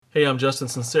Hey, I'm Justin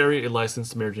Sinceri, a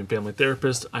licensed marriage and family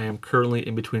therapist. I am currently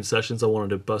in between sessions. I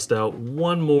wanted to bust out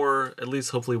one more, at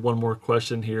least hopefully one more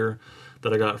question here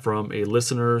that I got from a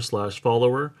listener slash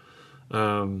follower.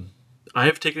 I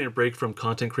have taken a break from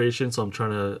content creation, so I'm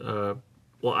trying to,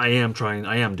 I am trying,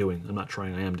 I am doing, I'm not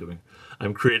trying, I am doing.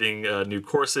 I'm creating new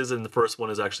courses, and the first one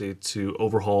is actually to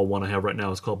overhaul one I have right now.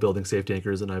 It's called Building Safety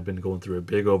Anchors, and I've been going through a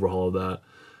big overhaul of that.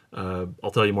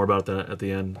 I'll tell you more about that at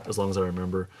the end, as long as I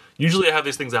remember. Usually, I have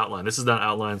these things outlined. This is not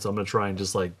outlined, so I'm going to try and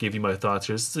just like give you my thoughts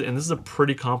here. And this is a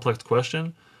pretty complex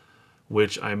question,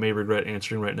 which I may regret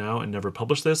answering right now and never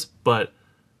publish this. But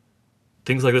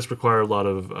things like this require a lot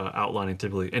of outlining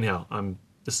typically. Anyhow, I'm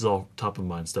this is all top of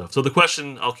mind stuff. So the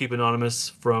question I'll keep anonymous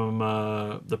from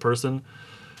the person,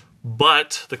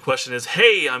 but the question is,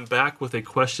 hey, I'm back with a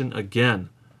question again.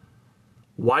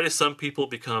 Why do some people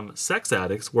become sex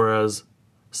addicts, whereas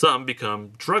some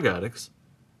become drug addicts,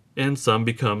 and some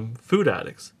become food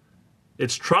addicts?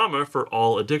 It's trauma for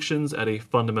all addictions at a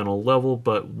fundamental level,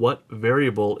 but what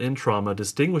variable in trauma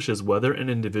distinguishes whether an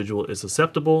individual is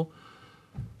susceptible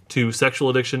to sexual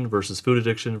addiction versus food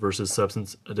addiction versus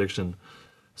substance addiction?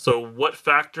 So, what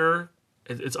factor?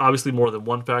 It's obviously more than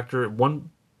one factor.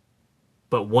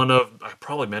 But one of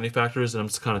probably many factors, and I'm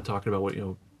just kind of talking about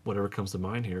whatever comes to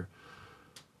mind here.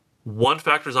 One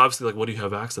factor is obviously like, what do you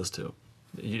have access to?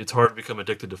 It's hard to become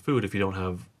addicted to food if you don't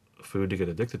have food to get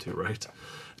addicted to, right?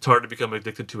 It's hard to become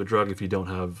addicted to a drug if you don't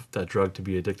have that drug to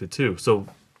be addicted to. So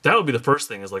that would be the first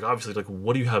thing, is like, obviously, like,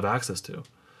 what do you have access to?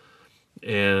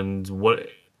 And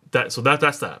that's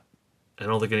that. I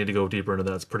don't think I need to go deeper into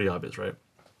that. It's pretty obvious, right?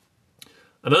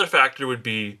 Another factor would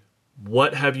be,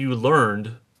 what have you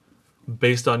learned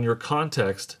based on your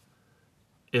context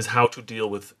is how to deal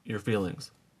with your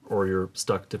feelings or your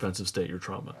stuck defensive state, your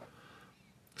trauma.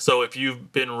 So if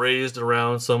you've been raised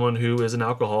around someone who is an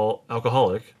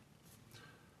alcoholic,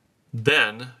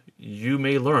 then you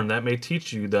may learn, that may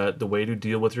teach you that the way to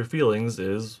deal with your feelings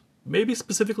is maybe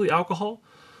specifically alcohol,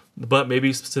 but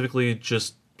maybe specifically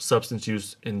just substance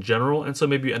use in general. And so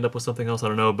maybe you end up with something else, I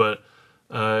don't know, but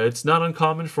it's not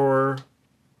uncommon for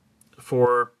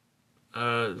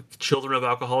children of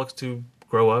alcoholics to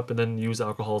grow up and then use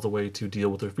alcohol as a way to deal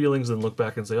with their feelings and look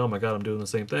back and say, oh my God, I'm doing the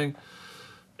same thing.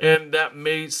 And that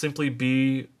may simply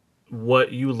be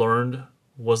what you learned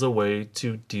was a way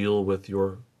to deal with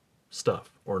your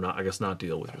stuff, or not, I guess, not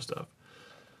deal with your stuff.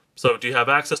 So do you have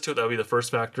access to it? That would be the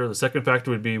first factor. The second factor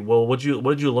would be, well, what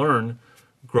did you learn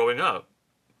growing up?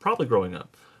 Probably growing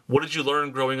up. What did you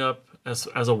learn growing up as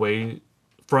a way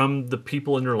from the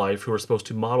people in your life who are supposed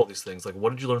to model these things? Like, what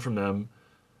did you learn from them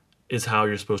is how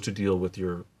you're supposed to deal with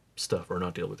your stuff or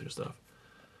not deal with your stuff.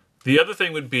 The other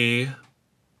thing would be,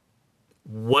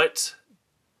 what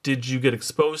did you get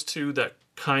exposed to that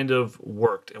kind of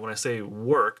worked? And when I say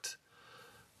worked,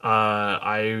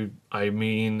 I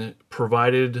mean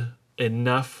provided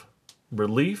enough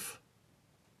relief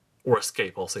or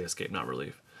escape. I'll say escape, not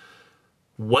relief.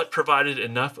 What provided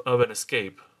enough of an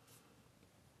escape?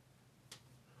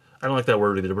 I don't like that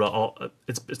word either, but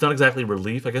it's not exactly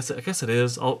relief. I guess it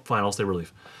is. I'll say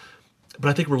relief. But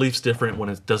I think relief's different when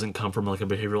it doesn't come from like a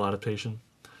behavioral adaptation.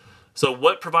 So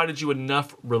what provided you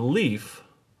enough relief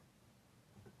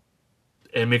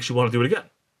and makes you want to do it again?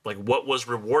 Like, what was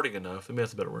rewarding enough? Maybe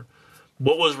that's a better word.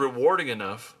 What was rewarding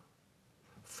enough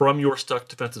from your stuck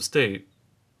defensive state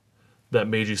that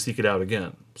made you seek it out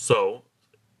again? So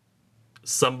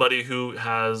somebody who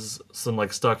has some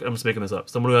like stuck, I'm just making this up,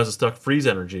 someone who has a stuck freeze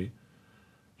energy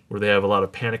where they have a lot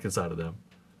of panic inside of them,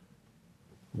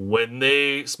 when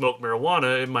they smoke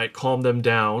marijuana, it might calm them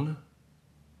down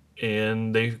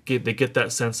and they get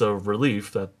that sense of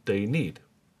relief that they need.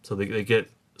 So they get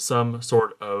some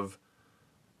sort of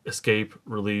escape,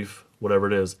 relief, whatever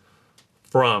it is,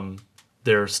 from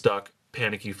their stuck,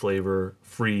 panicky flavor,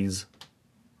 freeze,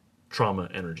 trauma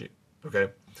energy.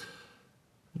 Okay?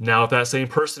 Now, if that same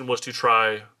person was to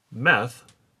try meth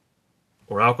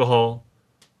or alcohol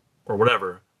or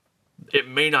whatever, it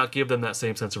may not give them that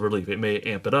same sense of relief. It may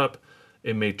amp it up.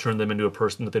 It may turn them into a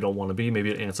person that they don't want to be. Maybe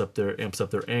it amps up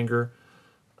their anger.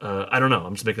 I don't know.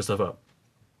 I'm just making stuff up.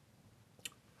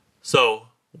 So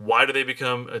why do they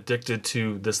become addicted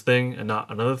to this thing and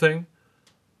not another thing?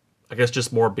 I guess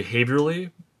just more behaviorally.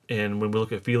 And when we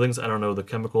look at feelings, I don't know the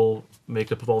chemical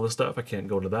makeup of all this stuff. I can't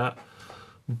go into that.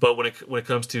 But when it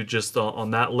comes to just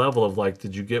on that level of like,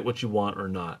 did you get what you want or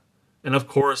not? And of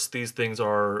course, these things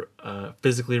are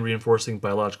physically reinforcing,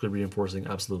 biologically reinforcing.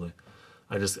 Absolutely.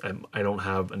 I don't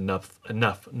have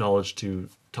enough knowledge to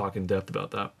talk in depth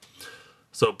about that.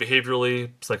 So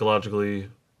behaviorally, psychologically,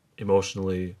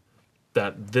 emotionally,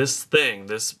 that this thing,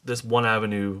 this one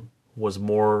avenue was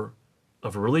more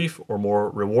of a relief or more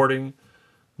rewarding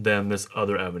than this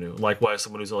other avenue. Likewise,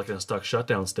 someone who's like in a stuck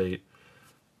shutdown state,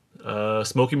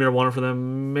 smoking marijuana for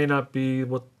them may not be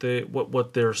what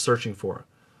they're searching for.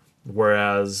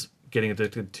 Whereas getting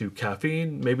addicted to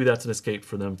caffeine, maybe that's an escape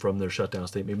for them from their shutdown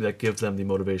state. Maybe that gives them the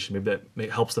motivation. Maybe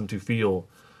that helps them to feel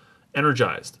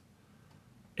energized,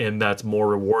 and that's more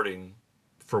rewarding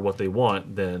for what they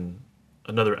want than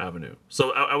another avenue.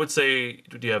 So I would say,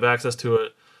 do you have access to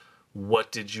it?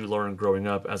 What did you learn growing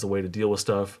up as a way to deal with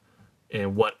stuff,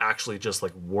 and what actually just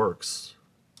like works?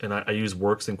 And I use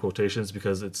works in quotations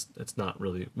because it's not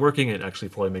really working. It actually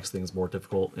probably makes things more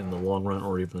difficult in the long run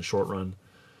or even the short run.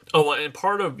 Oh, and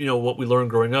part of what we learned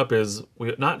growing up is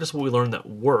not just what we learned that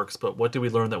works, but what did we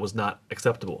learn that was not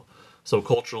acceptable. So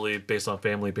culturally, based on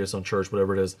family, based on church,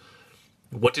 whatever it is,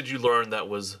 what did you learn that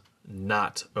was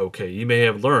not okay? You may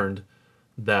have learned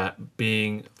that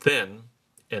being thin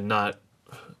and not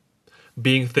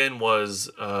being thin was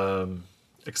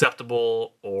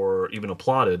acceptable or even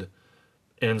applauded,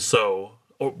 and so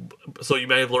you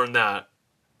may have learned that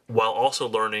while also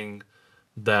learning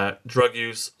that drug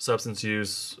use, substance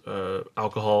use,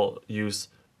 alcohol use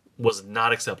was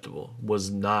not acceptable, was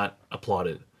not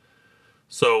applauded.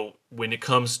 So when it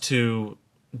comes to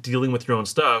dealing with your own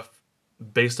stuff,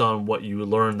 based on what you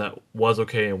learned that was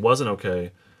okay and wasn't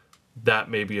okay, that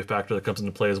may be a factor that comes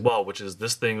into play as well, which is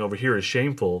this thing over here is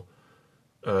shameful,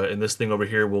 and this thing over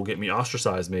here will get me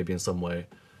ostracized maybe in some way,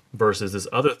 versus this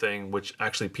other thing which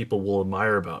actually people will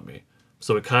admire about me.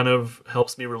 So it kind of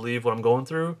helps me relieve what I'm going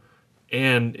through,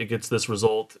 and it gets this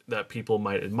result that people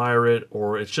might admire it,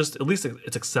 or it's just, at least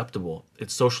it's acceptable.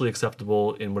 It's socially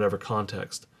acceptable in whatever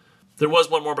context. There was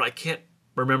one more, but I can't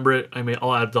remember it. I mean,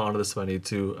 I'll add on to this if I need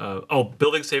to.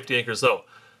 Building safety anchors. So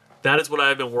that is what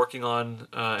I've been working on,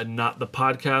 and not the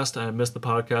podcast. I missed the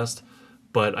podcast,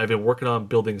 but I've been working on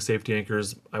building safety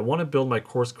anchors. I want to build my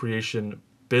course creation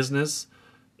business,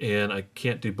 and I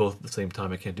can't do both at the same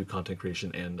time. I can't do content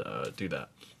creation and do that.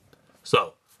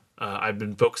 So I've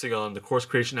been focusing on the course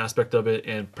creation aspect of it,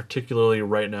 and particularly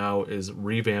right now is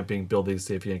revamping building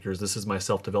safety anchors. This is my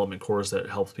self-development course that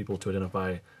helps people to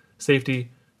identify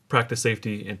safety, practice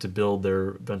safety, and to build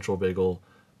their ventral vagal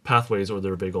pathways or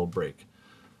their vagal brake.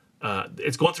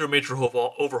 It's going through a major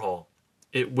overhaul.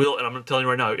 It will, and I'm telling you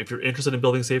right now, if you're interested in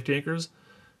building safety anchors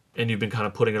and you've been kind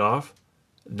of putting it off,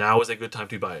 now is a good time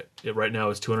to buy it. Right now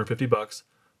is $250.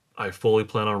 I fully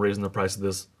plan on raising the price of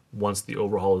this once the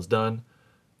overhaul is done,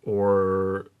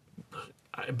 or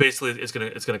basically it's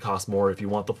gonna cost more. If you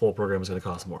want the full program, it's gonna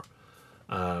cost more.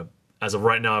 As of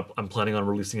right now, I'm planning on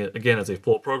releasing it again as a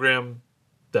full program.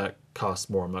 That costs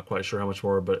more. I'm not quite sure how much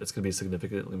more, but it's going to be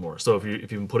significantly more. So if you've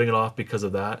been putting it off because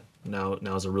of that, now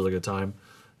is a really good time,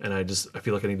 and I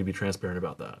feel like I need to be transparent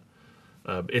about that.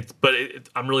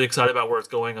 I'm really excited about where it's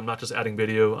going. I'm not just adding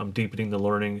video. I'm deepening the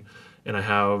learning, and I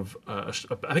have I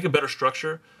think a better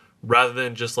structure rather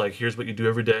than just like here's what you do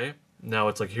every day. Now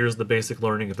it's like here's the basic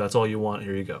learning. If that's all you want,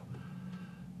 here you go.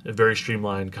 A very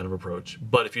streamlined kind of approach.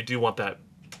 But if you do want that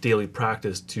daily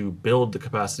practice to build the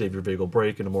capacity of your vagal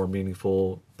brake in a more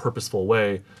meaningful, purposeful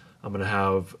way, I'm going to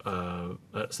have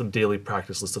some daily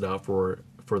practice listed out for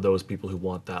those people who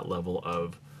want that level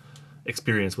of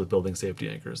experience with building safety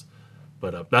anchors.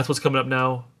 But that's what's coming up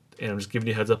now, and I'm just giving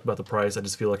you a heads up about the price. I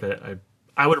just feel like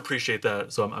I would appreciate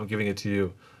that, so I'm giving it to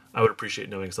you. I would appreciate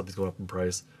knowing something's going up in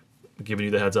price. I'm giving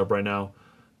you the heads up right now,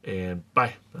 and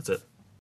bye. That's it.